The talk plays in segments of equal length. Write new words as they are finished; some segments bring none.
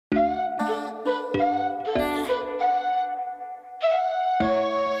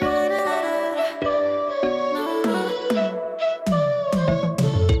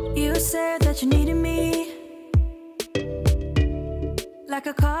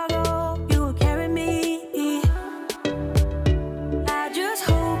I go, you will carry me. I just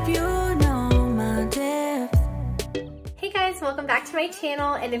hope you know my depth. Hey guys, welcome back to my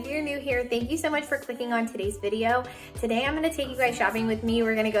channel, and if you're new here, thank you so much for clicking on today's video. Today I'm going to take you guys shopping with me.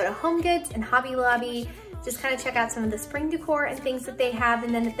 We're going to go to HomeGoods and Hobby Lobby, just kind of check out some of the spring decor and things that they have,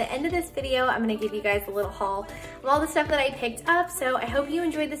 and then at the end of this video I'm going to give you guys a little haul of all the stuff that I picked up. So I hope you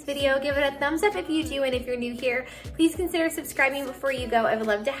enjoyed this video. Give it a thumbs up if you do, and if you're new here, please consider subscribing before you go. I would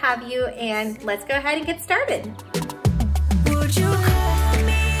love to have you, and let's go ahead and get started. Would you call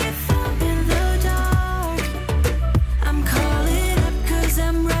me if I'm in the dark? I'm calling up 'cause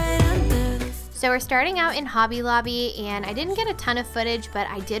I'm right under the... So we're starting out in Hobby Lobby, and I didn't get a ton of footage, but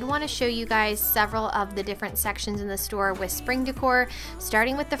I did want to show you guys several of the different sections in the store with spring decor.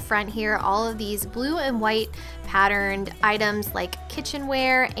 Starting with the front here, all of these blue and white patterned items like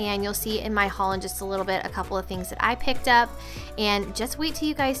kitchenware, and you'll see in my haul in just a little bit a couple of things that I picked up. And just wait till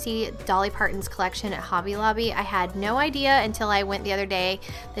you guys see Dolly Parton's collection at Hobby Lobby. I had no idea until I went the other day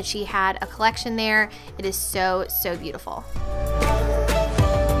that she had a collection there. It is so, so beautiful.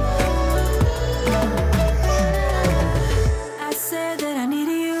 I said that I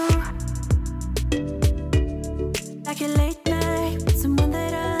needed you, like a late night with someone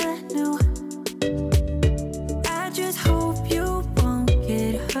that I knew. I just hope you won't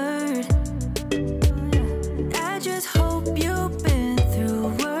get hurt. I just hope you've been through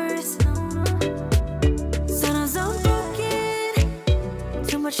worse. Sometimes I'm broken,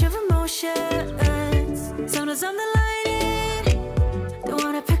 too much of emotions. Sometimes I'm the light, don't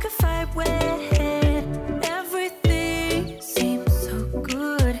wanna pick a fight with it. Everything seems so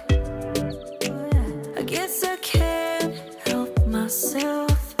good. I guess I can't help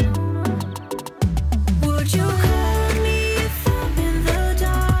myself. Would you call me if I'm in the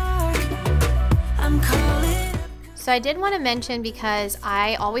dark? I'm calling. So I did want to mention, because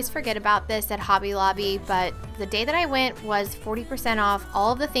I always forget about this at Hobby Lobby, but the day that I went was 40% off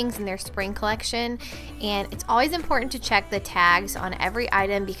all of the things in their spring collection, and it's always important to check the tags on every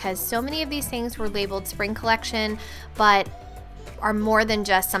item because so many of these things were labeled spring collection but are more than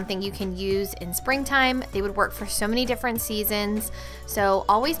just something you can use in springtime. They would work for so many different seasons. So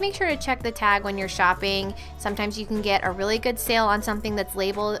always make sure to check the tag when you're shopping. Sometimes you can get a really good sale on something that's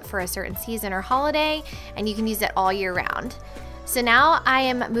labeled for a certain season or holiday, and you can use it all year round. So now I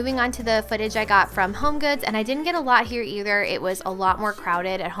am moving on to the footage I got from HomeGoods, and I didn't get a lot here either. It was a lot more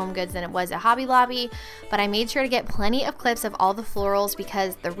crowded at HomeGoods than it was at Hobby Lobby, but I made sure to get plenty of clips of all the florals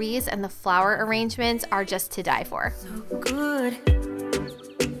because the wreaths and the flower arrangements are just to die for. So good.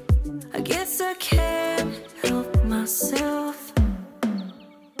 I guess I can't help myself.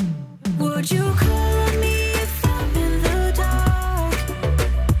 Would you call me if I'm in the dark?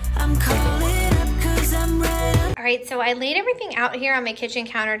 I'm calling up 'cause I'm right up. All right, so I laid everything out here on my kitchen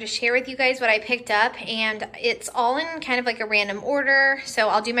counter to share with you guys what I picked up, and it's all in kind of like a random order, so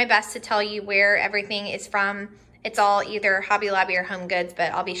I'll do my best to tell you where everything is from. It's all either Hobby Lobby or HomeGoods,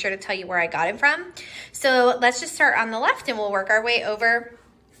 but I'll be sure to tell you where I got it from. So let's just start on the left and we'll work our way over.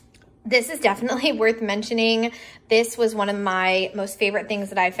 This is definitely worth mentioning. This was one of my most favorite things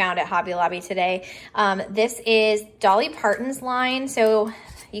that I found at Hobby Lobby today. This is Dolly Parton's line. So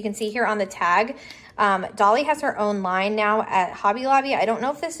you can see here on the tag, Dolly has her own line now at Hobby Lobby. I don't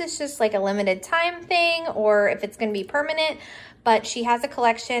know if this is just like a limited time thing or if it's gonna be permanent, but she has a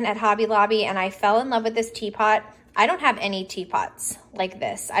collection at Hobby Lobby, and I fell in love with this teapot. I don't have any teapots like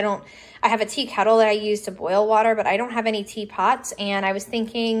this. I have a tea kettle that I use to boil water, but I don't have any teapots, and I was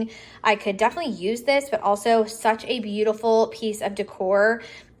thinking I could definitely use this, but also such a beautiful piece of decor.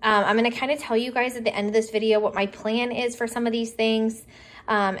 I'm gonna kind of tell you guys at the end of this video what my plan is for some of these things.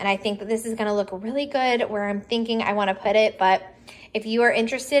 And I think that this is gonna look really good where I'm thinking I wanna put it, but if you are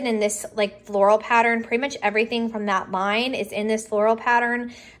interested in this like floral pattern, pretty much everything from that line is in this floral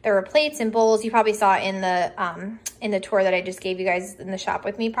pattern. There were plates and bowls. You probably saw it in the tour that I just gave you guys in the shop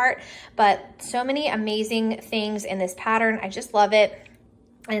with me part, but so many amazing things in this pattern. I just love it.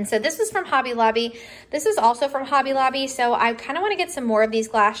 And so this is from Hobby Lobby. This is also from Hobby Lobby. So I kind of want to get some more of these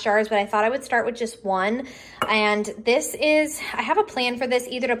glass jars, but I thought I would start with just one. And this is, I have a plan for this,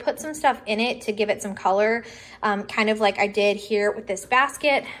 either to put some stuff in it to give it some color, kind of like I did here with this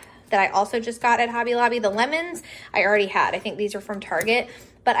basket that I also just got at Hobby Lobby. The lemons I already had. I think these are from Target,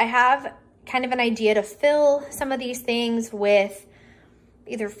 but I have kind of an idea to fill some of these things with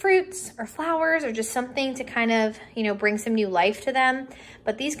either fruits or flowers or just something to kind of, you know, bring some new life to them.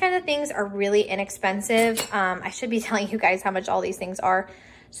 But these kind of things are really inexpensive. I should be telling you guys how much all these things are.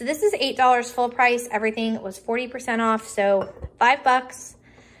 So this is $8 full price. Everything was 40% off, so $5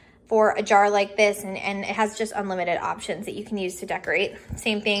 for a jar like this, and it has just unlimited options that you can use to decorate.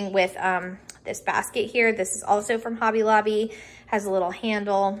 Same thing with this basket here. This is also from Hobby Lobby, has a little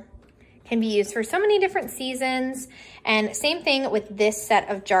handle, can be used for so many different seasons. And same thing with this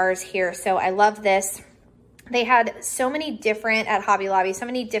set of jars here. So I love this. They had so many different, at Hobby Lobby, so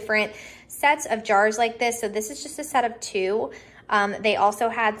many different sets of jars like this. So this is just a set of 2. They also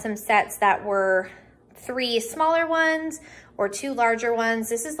had some sets that were 3 smaller ones or 2 larger ones.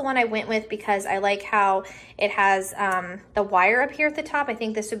 This is the one I went with because I like how it has the wire up here at the top. I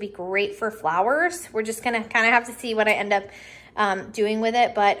think this would be great for flowers. We're just gonna kind of have to see what I end up doing with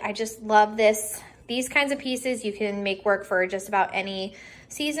it, but I just love this. These kinds of pieces you can make work for just about any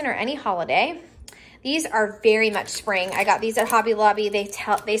season or any holiday. These are very much spring. I got these at Hobby Lobby.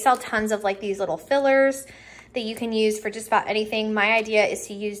 They sell tons of like these little fillers that you can use for just about anything. My idea is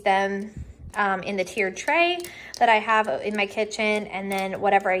to use them in the tiered tray that I have in my kitchen, and then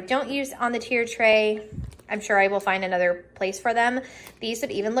whatever I don't use on the tiered tray, I'm sure I will find another place for them. These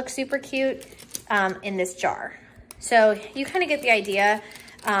would even look super cute in this jar. So you kind of get the idea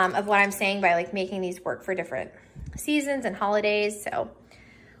of what I'm saying by like making these work for different seasons and holidays. So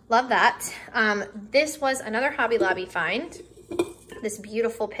love that. This was another Hobby Lobby find, this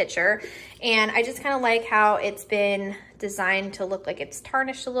beautiful pitcher. And I just kind of like how it's been designed to look like it's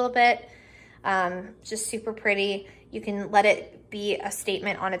tarnished a little bit. Just super pretty. You can let it be a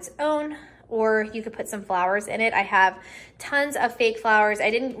statement on its own, or you could put some flowers in it. I have tons of fake flowers.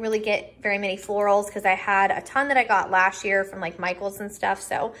 I didn't really get very many florals because I had a ton that I got last year from like Michael's and stuff.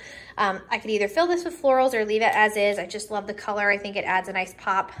 So I could either fill this with florals or leave it as is. I just love the color. I think it adds a nice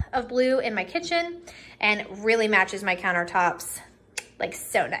pop of blue in my kitchen and really matches my countertops. Like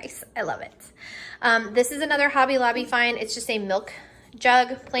so nice. I love it. This is another Hobby Lobby find. It's just a milk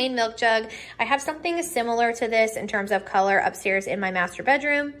jug, plain milk jug. I have something similar to this in terms of color upstairs in my master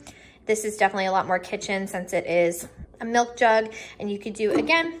bedroom. This is definitely a lot more kitchen since it is a milk jug, and you could do,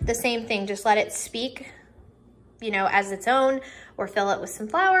 again, the same thing. Just let it speak, you know, as its own, or fill it with some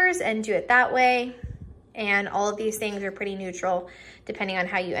flowers and do it that way. And all of these things are pretty neutral depending on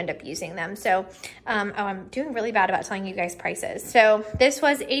how you end up using them. So, oh, I'm doing really bad about telling you guys prices. So this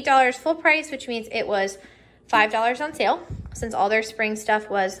was $8 full price, which means it was $5 on sale since all their spring stuff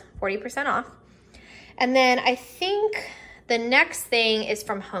was 40% off. And then I think the next thing is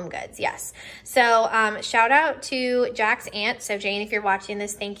from HomeGoods, yes. So shout out to Jack's aunt. So Jane, if you're watching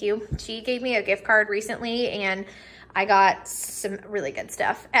this, thank you. She gave me a gift card recently and I got some really good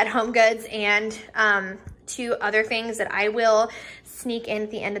stuff at HomeGoods, and 2 other things that I will sneak in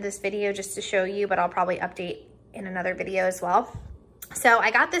at the end of this video just to show you, but I'll probably update in another video as well. So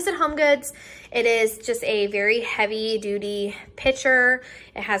I got this at HomeGoods. It is just a very heavy duty pitcher.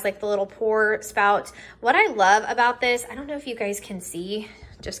 It has like the little pour spout. What I love about this, I don't know if you guys can see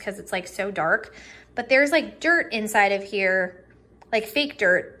just because it's like so dark, but there's like dirt inside of here, like fake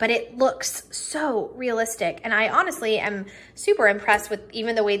dirt, but it looks so realistic. And I honestly am super impressed with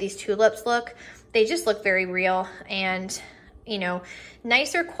even the way these tulips look. They just look very real, and you know,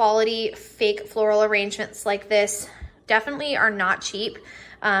 nicer quality fake floral arrangements like this definitely are not cheap.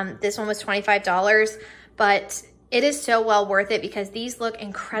 This one was $25, but it is so well worth it because these look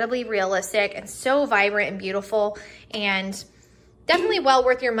incredibly realistic and so vibrant and beautiful, and definitely well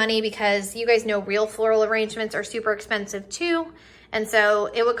worth your money because you guys know real floral arrangements are super expensive too. And so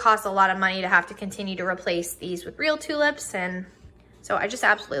it would cost a lot of money to have to continue to replace these with real tulips. And so I just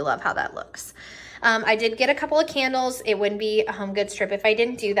absolutely love how that looks. I did get a couple of candles. It wouldn't be a HomeGoods trip if I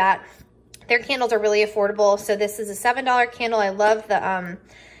didn't do that. Their candles are really affordable. So this is a $7 candle. I love the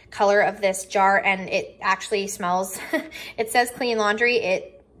color of this jar, and it actually smells, it says clean laundry.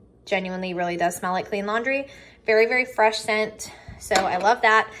 It genuinely really does smell like clean laundry. Very, very fresh scent. So I love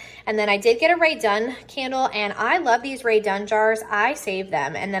that. And then I did get a Ray Dunn candle, and I love these Ray Dunn jars. I save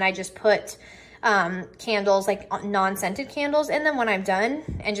them, and then I just put candles, like non-scented candles in them when I'm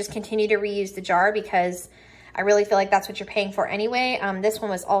done, and just continue to reuse the jar because I really feel like that's what you're paying for anyway. This one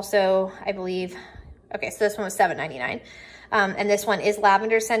was also, I believe, okay, so this one was $7.99. And this one is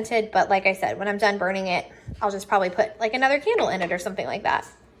lavender scented, but like I said, when I'm done burning it, I'll just probably put like another candle in it or something like that.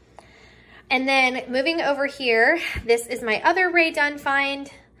 And then moving over here, this is my other Ray Dunn find.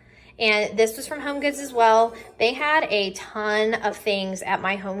 And this was from HomeGoods as well. They had a ton of things at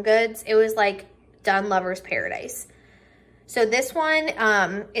my HomeGoods. It was like Dunn Lover's Paradise. So this one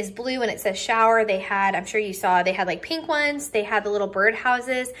is blue and it says shower. They had, I'm sure you saw, they had like pink ones. They had the little bird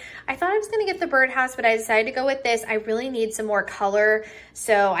houses. I thought I was gonna get the birdhouse, but I decided to go with this. I really need some more color,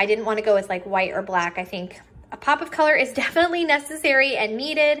 so I didn't want to go with like white or black. I think a pop of color is definitely necessary and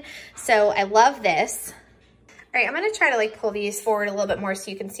needed. So I love this. All right, I'm gonna try to like pull these forward a little bit more so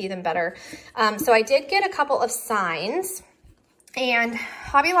you can see them better. So I did get a couple of signs, and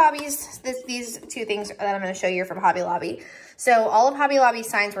Hobby Lobby's, these two things that I'm gonna show you are from Hobby Lobby. So all of Hobby Lobby's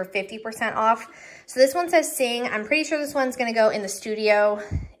signs were 50% off. So this one says sing. I'm pretty sure this one's gonna go in the studio.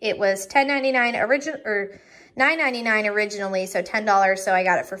 It was $10.99 or $9.99 originally, so $10, so I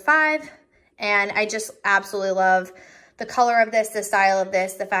got it for $5. And I just absolutely love the color of this, the style of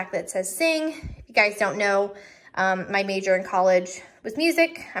this, the fact that it says sing. If you guys don't know, my major in college was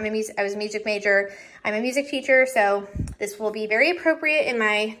music. I was a music major. I'm a music teacher, so this will be very appropriate in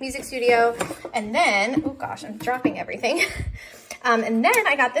my music studio. And then, oh gosh, I'm dropping everything. And then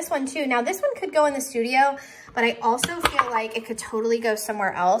I got this one too. Now this one could go in the studio, but I also feel like it could totally go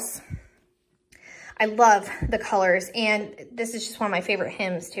somewhere else. I love the colors, and this is just one of my favorite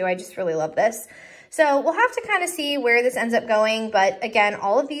hymns too. I just really love this. So we'll have to kind of see where this ends up going. But again,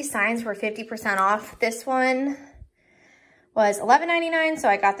 all of these signs were 50% off. This one was $11.99, so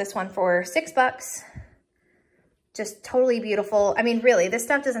I got this one for $6. Just totally beautiful. I mean, really, this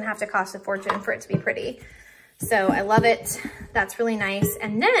stuff doesn't have to cost a fortune for it to be pretty. So I love it. That's really nice.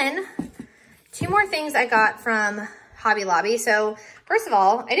 And then two more things I got from Hobby Lobby. So first of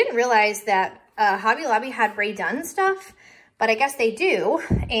all, I didn't realize that Hobby Lobby had Ray Dunn stuff, but I guess they do.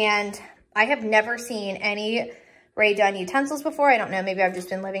 And I have never seen any Ray Dunn utensils before. I don't know, maybe I've just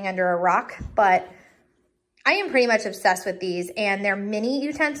been living under a rock, but I am pretty much obsessed with these, and they're mini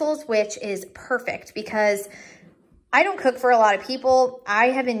utensils, which is perfect because I don't cook for a lot of people. I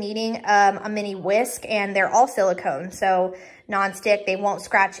have been needing a mini whisk, and they're all silicone, so non-stick. They won't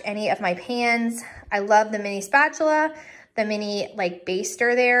scratch any of my pans. I love the mini spatula, the mini like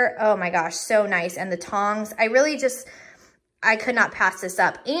baster there. Oh my gosh, so nice. And the tongs, I could not pass this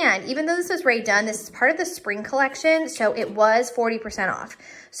up. And even though this was Ray Dunn, this is part of the spring collection, so it was 40% off.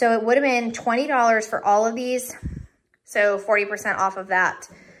 So it would have been $20 for all of these. So 40% off of that.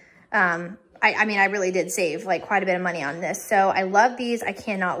 I mean, I really did save like quite a bit of money on this. So I love these. I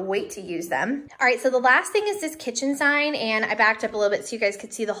cannot wait to use them. All right, so the last thing is this kitchen sign, and I backed up a little bit so you guys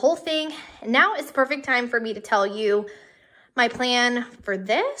could see the whole thing. And now is the perfect time for me to tell you my plan for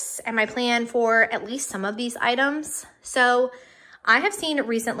this and my plan for at least some of these items. So I have seen it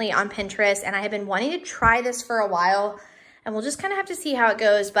recently on Pinterest, and I have been wanting to try this for a while, and we'll just kind of have to see how it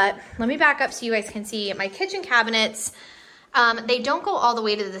goes. But let me back up so you guys can see my kitchen cabinets. They don't go all the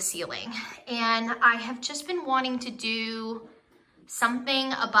way to the ceiling, and I have just been wanting to do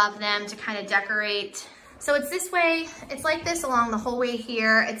something above them to kind of decorate. So it's this way, it's like this along the whole way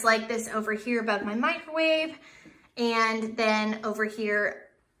here. It's like this over here above my microwave, and then over here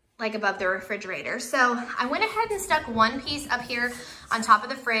like above the refrigerator. So I went ahead and stuck one piece up here on top of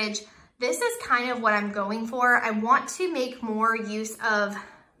the fridge. This is kind of what I'm going for. I want to make more use of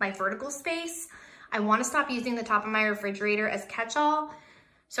my vertical space. I want to stop using the top of my refrigerator as catch-all.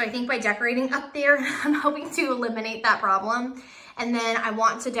 So I think by decorating up there, I'm hoping to eliminate that problem. And then I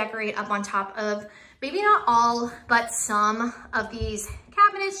want to decorate up on top of maybe not all, but some of these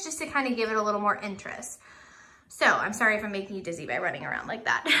cabinets, just to kind of give it a little more interest. So I'm sorry if I'm making you dizzy by running around like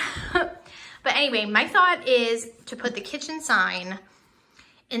that. But anyway, my thought is to put the kitchen sign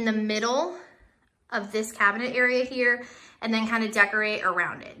in the middle of this cabinet area here, and then kind of decorate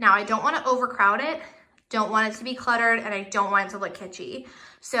around it. Now, I don't want to overcrowd it, don't want it to be cluttered, and I don't want it to look kitschy.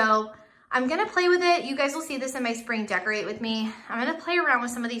 So I'm gonna play with it. You guys will see this in my spring decorate with me. I'm gonna play around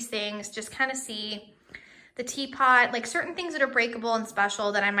with some of these things, just kind of see the teapot, like certain things that are breakable and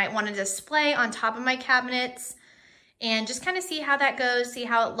special that I might want to display on top of my cabinets, and just kind of see how that goes, see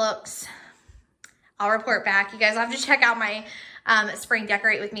how it looks. I'll report back. You guys will have to check out my spring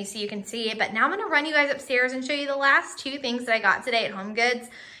decorate with me so you can see it. But now I'm gonna run you guys upstairs and show you the last two things that I got today at HomeGoods,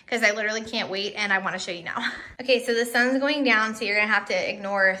 because I literally can't wait and I wanna show you now. Okay, so the sun's going down, so you're gonna have to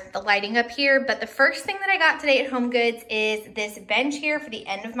ignore the lighting up here. But the first thing that I got today at HomeGoods is this bench here for the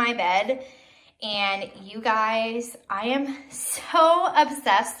end of my bed. And you guys, I am so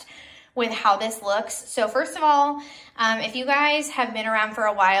obsessed with how this looks. So first of all, if you guys have been around for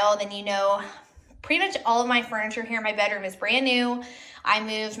a while, then you know pretty much all of my furniture here in my bedroom is brand new. I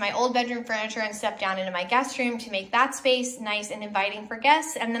moved my old bedroom furniture and stepped down into my guest room to make that space nice and inviting for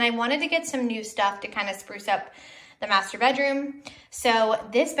guests. And then I wanted to get some new stuff to kind of spruce up the master bedroom. So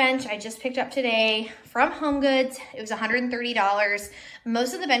this bench I just picked up today from HomeGoods. It was $130.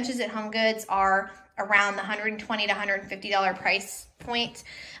 Most of the benches at HomeGoods are around the $120 to $150 price point.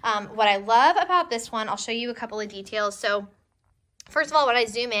 What I love about this one, I'll show you a couple of details. So First of all, when I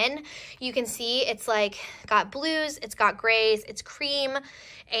zoom in, you can see it's like got blues, it's got grays, it's cream,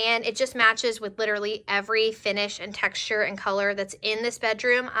 and it just matches with literally every finish and texture and color that's in this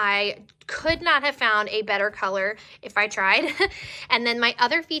bedroom. I could not have found a better color if I tried. And then my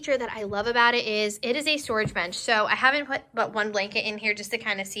other feature that I love about it is a storage bench. So I haven't put but one blanket in here just to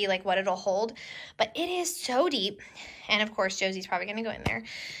kind of see like what it'll hold, but it is so deep. And of course, Josie's probably gonna go in there.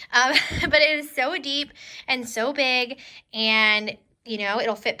 But it is so deep and so big, and you know,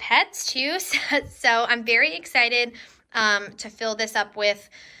 it'll fit pets too. So I'm very excited to fill this up with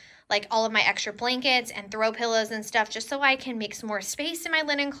like all of my extra blankets and throw pillows and stuff, just so I can make some more space in my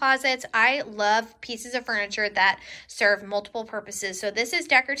linen closets. I love pieces of furniture that serve multiple purposes. So this is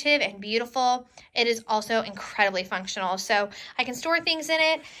decorative and beautiful. It is also incredibly functional. So I can store things in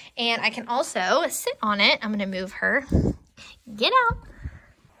it, and I can also sit on it. I'm gonna move her. Get out.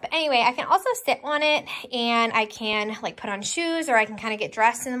 But anyway, I can also sit on it, and I can like put on shoes, or I can kind of get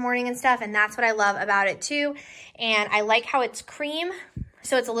dressed in the morning and stuff. And that's what I love about it too. And I like how it's cream.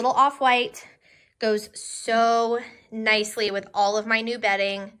 So it's a little off-white, goes so nicely with all of my new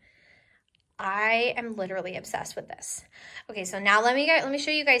bedding. I am literally obsessed with this. Okay, so now let me show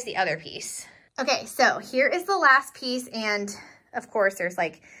you guys the other piece. Okay, so here is the last piece, and of course there's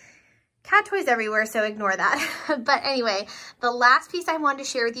like cat toys everywhere, so ignore that. But anyway, the last piece I wanted to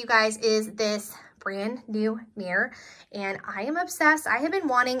share with you guys is this brand new mirror, and I am obsessed. I have been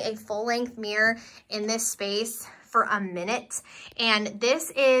wanting a full-length mirror in this space for a minute, and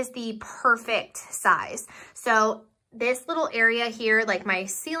this is the perfect size. So this little area here, like my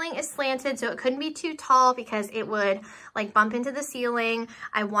ceiling is slanted, so it couldn't be too tall because it would like bump into the ceiling.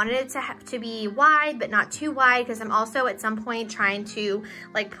 I wanted it to be wide, but not too wide, because I'm also at some point trying to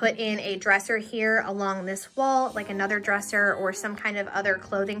like put in a dresser here along this wall, like another dresser or some kind of other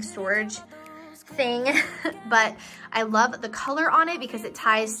clothing storage thing. But I love the color on it because it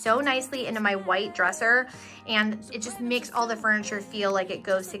ties so nicely into my white dresser, and it just makes all the furniture feel like it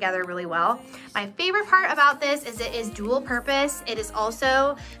goes together really well. My favorite part about this is it is dual purpose. It is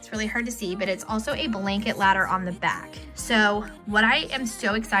also, it's really hard to see, but it's also a blanket ladder on the back. So what I am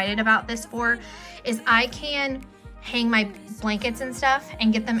so excited about this for is I can hang my blankets and stuff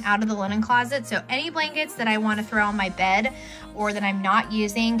and get them out of the linen closet. So any blankets that I want to throw on my bed or that I'm not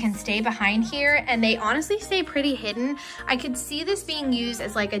using can stay behind here, and they honestly stay pretty hidden. I could see this being used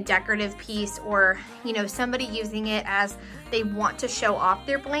as like a decorative piece, or you know, somebody using it as they want to show off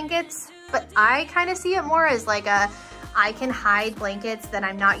their blankets, but I kind of see it more as like I can hide blankets that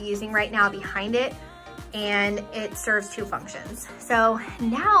I'm not using right now behind it, and it serves two functions. So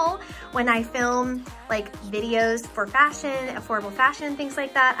now when I film like videos for fashion, affordable fashion and things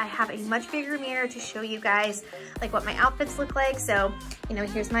like that, I have a much bigger mirror to show you guys like what my outfits look like. So, you know,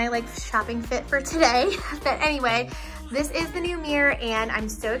 here's my like shopping fit for today. But anyway, this is the new mirror, and I'm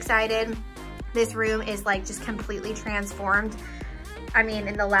so excited. This room is like just completely transformed. I mean,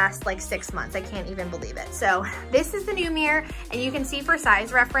 in the last like 6 months, I can't even believe it. So this is the new mirror, and you can see for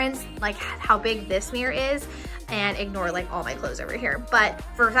size reference, like how big this mirror is, and ignore like all my clothes over here. But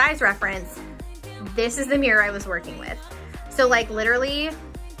for size reference, this is the mirror I was working with. So like literally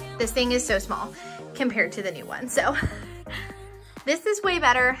this thing is so small compared to the new one. So this is way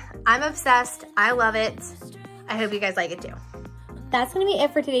better. I'm obsessed. I love it. I hope you guys like it too. That's going to be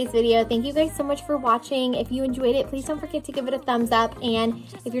it for today's video. Thank you guys so much for watching. If you enjoyed it, please don't forget to give it a thumbs up. And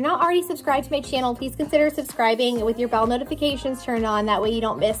if you're not already subscribed to my channel, please consider subscribing with your bell notifications turned on. That way you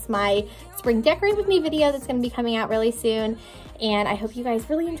don't miss my spring decorate with me video that's going to be coming out really soon. And I hope you guys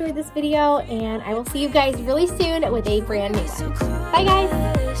really enjoyed this video, and I will see you guys really soon with a brand new one. Bye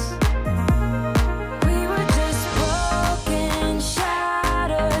guys.